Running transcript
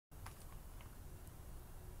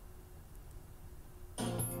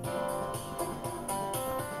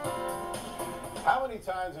many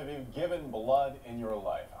times have you given blood in your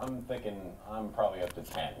life? I'm thinking I'm probably up to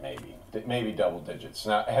 10, maybe double digits.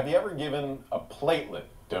 Now, have you ever given a platelet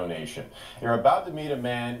donation? You're about to meet a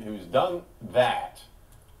man who's done that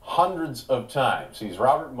hundreds of times. He's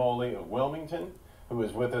Robert Moley of Wilmington, who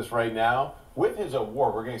is with us right now with his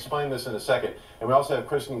award. We're going to explain this in a second. And we also have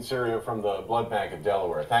Christine Serio from the Blood Bank of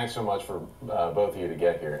Delaware. Thanks so much for both of you to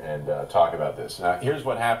get here and talk about this. Now, here's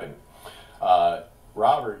what happened.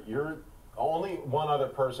 Robert, you're only one other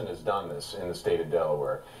person has done this in the state of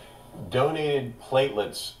Delaware. Donated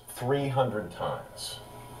platelets 300 times.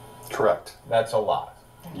 Correct. That's a lot.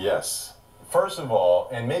 Yes. First of all,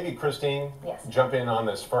 and maybe Christine, yes, jump in on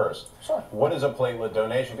this first. Sure. What is a platelet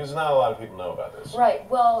donation? Because not a lot of people know about this. Right.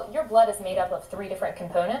 Well, your blood is made up of 3 different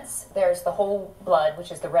components. There's the whole blood,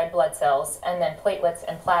 which is the red blood cells, and then platelets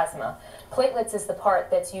and plasma. Platelets is the part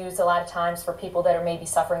that's used a lot of times for people that are maybe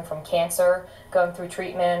suffering from cancer, going through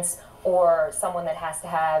treatments, or someone that has to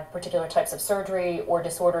have particular types of surgery or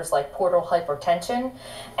disorders like portal hypertension.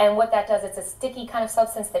 And what that does, it's a sticky kind of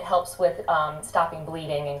substance that helps with stopping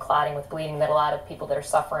bleeding and clotting with bleeding that a lot of people that are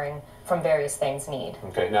suffering from various things need.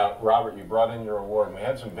 Okay, now Robert, you brought in your award, and we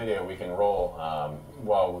had some video we can roll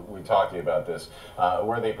while we talk to you about this,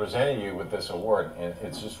 where they presented you with this award, and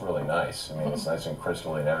it's just really nice. I mean, it's nice and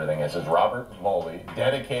crystalline and everything. It says, Robert Moley,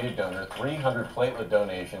 dedicated donor, 300 platelet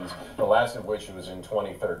donations, the last of which was in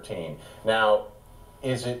 2013. Now,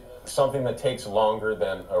 is it something that takes longer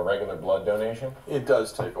than a regular blood donation? It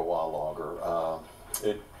does take a while longer.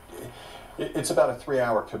 It's about a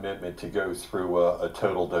 3-hour commitment to go through a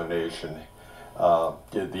total donation.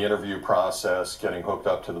 The interview process, getting hooked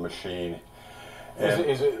up to the machine.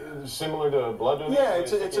 Is it similar to a blood donation? Yeah,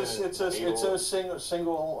 it's a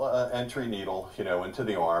single entry needle, into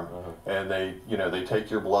the arm, and they take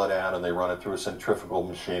your blood out and they run it through a centrifugal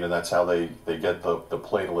machine, and that's how they get the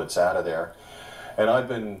platelets out of there. And I've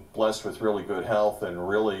been blessed with really good health and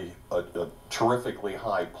really a terrifically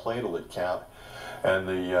high platelet count. And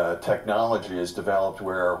the technology is developed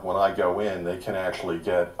where when I go in, they can actually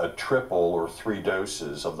get a triple or 3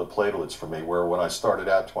 doses of the platelets from me, where when I started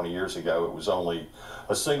out 20 years ago, it was only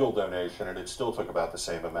a single donation, and it still took about the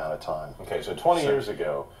same amount of time. Okay, so 20 years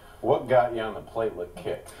ago, what got you on the platelet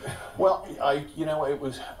kick? Well,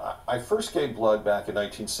 I first gave blood back in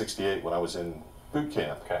 1968 when I was in boot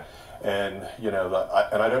camp. Okay. And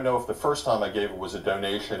I don't know if the first time I gave it was a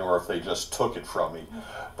donation or if they just took it from me.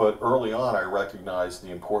 But early on, I recognized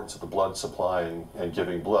the importance of the blood supply and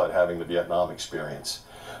giving blood, having the Vietnam experience.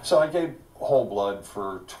 So I gave whole blood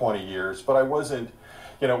for 20 years, but I wasn't,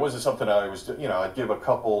 it wasn't something I was, I'd give a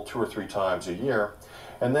couple, 2 or 3 times a year.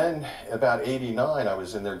 And then about 89, I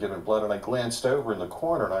was in there giving blood, and I glanced over in the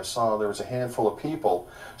corner and I saw there was a handful of people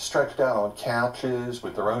stretched out on couches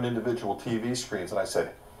with their own individual TV screens, and I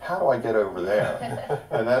said, how do I get over there?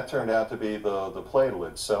 And that turned out to be the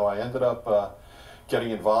platelets. So I ended up getting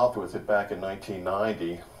involved with it back in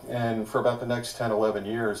 1990. And for about the next 10, 11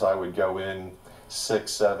 years, I would go in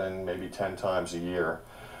 6, 7, maybe 10 times a year.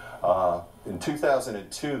 In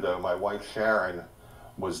 2002, though, my wife Sharon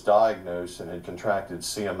was diagnosed and had contracted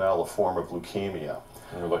CML, a form of leukemia.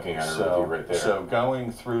 We're looking at her review right there. So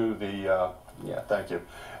going through the, thank you.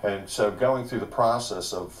 And so going through the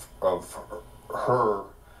process of her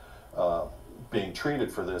being treated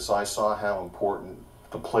for this, I saw how important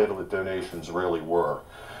the platelet donations really were.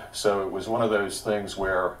 So it was one of those things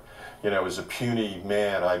where, as a puny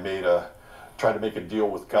man, I tried to make a deal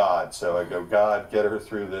with God. So I go, God, get her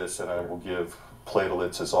through this, and I will give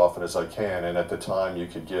platelets as often as I can. And at the time, you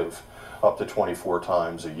could give up to 24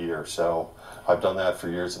 times a year. So I've done that for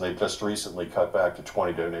years, and they've just recently cut back to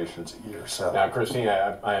 20 donations a year. So now, Christine,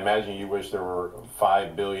 I imagine you wish there were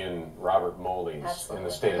 5 billion Robert Moleys in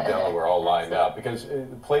the state of Delaware all lined up, because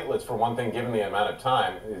platelets, for one thing, given the amount of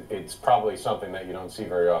time, it's probably something that you don't see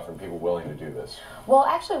very often, people willing to do this. Well,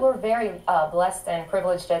 actually, we're very blessed and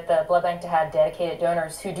privileged at the Blood Bank to have dedicated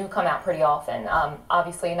donors who do come out pretty often.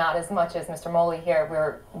 Obviously, not as much as Mr. Moley here.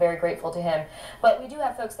 We're very grateful to him. But we do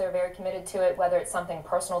have folks that are very committed to it, whether it's something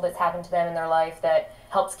personal that's happened to them in their life that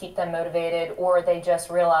helps keep them motivated, or they just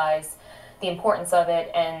realize the importance of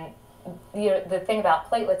it. And the thing about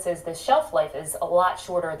platelets is the shelf life is a lot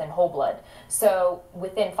shorter than whole blood. So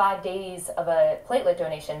within 5 days of a platelet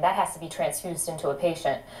donation, that has to be transfused into a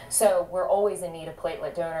patient. So we're always in need of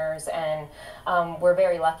platelet donors, and we're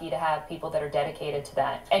very lucky to have people that are dedicated to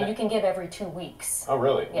that. And you can give every 2 weeks. Oh,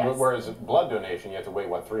 really? Yes. Whereas blood donation, you have to wait,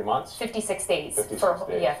 what, 3 months? 56 days. 56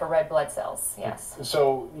 days. Yeah, for red blood cells, yes.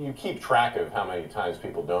 So you keep track of how many times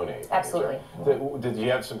people donate? Absolutely. Did you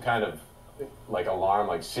have some kind of like alarm,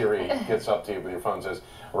 like Siri gets up to you with your phone and says,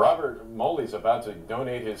 Robert Moley's about to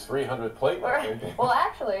donate his 300th platelet. Well,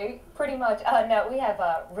 actually, pretty much. No, we have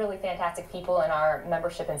really fantastic people in our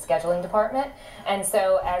membership and scheduling department. And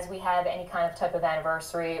so as we have any kind of type of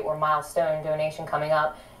anniversary or milestone donation coming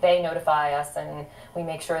up, they notify us and we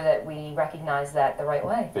make sure that we recognize that the right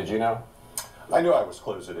way. Did you know? I knew I was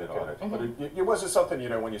closing in on it, but it wasn't something, you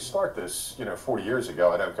know, when you start this, you know, 40 years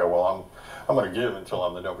ago, I don't go, well, I'm going to give until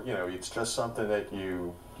I'm the number, you know, it's just something that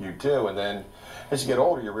you do, and then as you get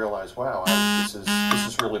older, you realize, wow, this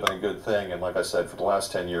has really been a good thing, and like I said, for the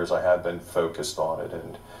last 10 years, I have been focused on it,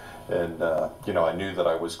 and you know, I knew that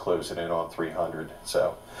I was closing in on 300,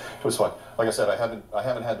 so it was fun. Like I said, I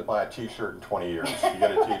haven't had to buy a T-shirt in 20 years. You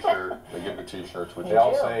get a T-shirt, they give you T-shirts. They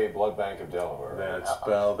all say Blood Bank of Delaware. That's,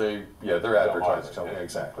 well, they're advertising something,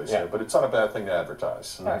 exactly. So, but it's not a bad thing to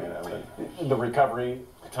advertise. You know, the recovery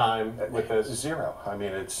time with this? Zero. I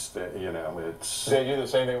mean, it's, you know, it's... They do the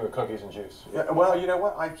same thing with cookies and juice? Yeah, well, you know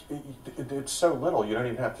what? It's so little, you don't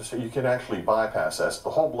even have to say, you can actually bypass that. The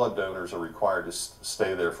whole blood donors are required to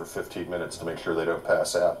stay there for 15 minutes to make sure they don't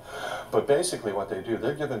pass out. But basically what they do,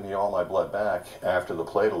 they're giving me all my blood back after the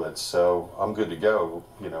platelets, so I'm good to go,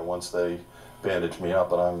 you know, once they bandage me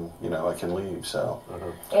up and you know, I can leave, so.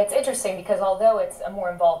 It's interesting because although it's a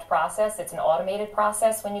more involved process, it's an automated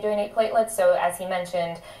process when you donate platelets. So as he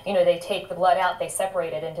mentioned, you know, they take the blood out, they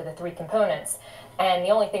separate it into the 3 components, and the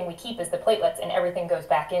only thing we keep is the platelets, and everything goes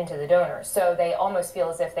back into the donor. So they almost feel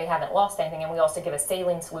as if they haven't lost anything, and we also give a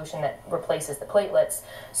saline solution that replaces the platelets.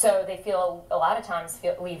 So they feel, a lot of times,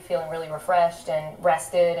 leave feeling really refreshed and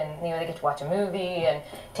rested, and you know, they get to watch a movie and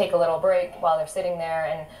take a little break while they're sitting there.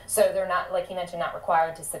 And so they're not, like you mentioned, not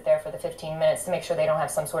required to sit there for the 15 minutes to make sure they don't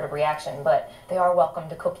have some sort of reaction, but they are welcome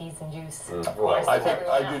to cookies and juice. Of course,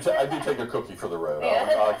 I do take a cookie for the road,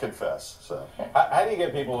 I confess. So. How do you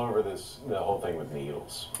get people over the whole thing with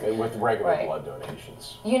needles, with regular blood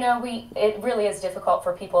donations? You know, it really is difficult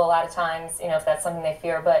for people a lot of times, you know, if that's something they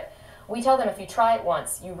fear, but we tell them if you try it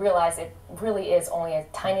once, you realize it really is only a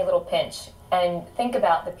tiny little pinch. And think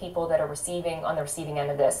about the people that are on the receiving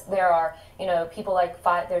end of this. There are, you know, people like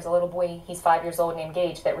there's a little boy, he's 5 years old named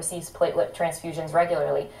Gage that receives platelet transfusions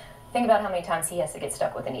regularly. Think about how many times he has to get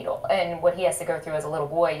stuck with a needle and what he has to go through as a little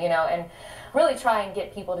boy, you know, and really try and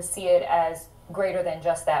get people to see it as greater than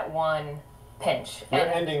just that one pinch. You're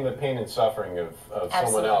ending the pain and suffering of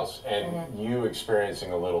someone else, and you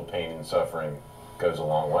experiencing a little pain and suffering goes a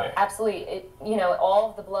long way. Absolutely. You know,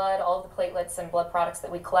 all of the blood, all of the platelets and blood products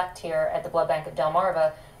that we collect here at the Blood Bank of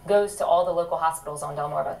Delmarva goes to all the local hospitals on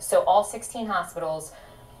Delmarva. So all 16 hospitals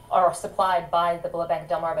are supplied by the Blood Bank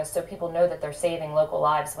of Delmarva, so people know that they're saving local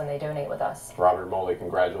lives when they donate with us. Robert Moley,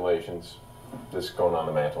 congratulations. This is going on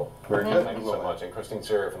the mantle. Very good. Thank you so much. And Christine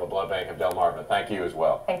Sear from the Blood Bank of Delmarva, thank you as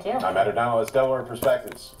well. Thank you. I'm Ed O'Donnell. It's Delaware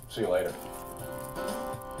Perspectives. See you later.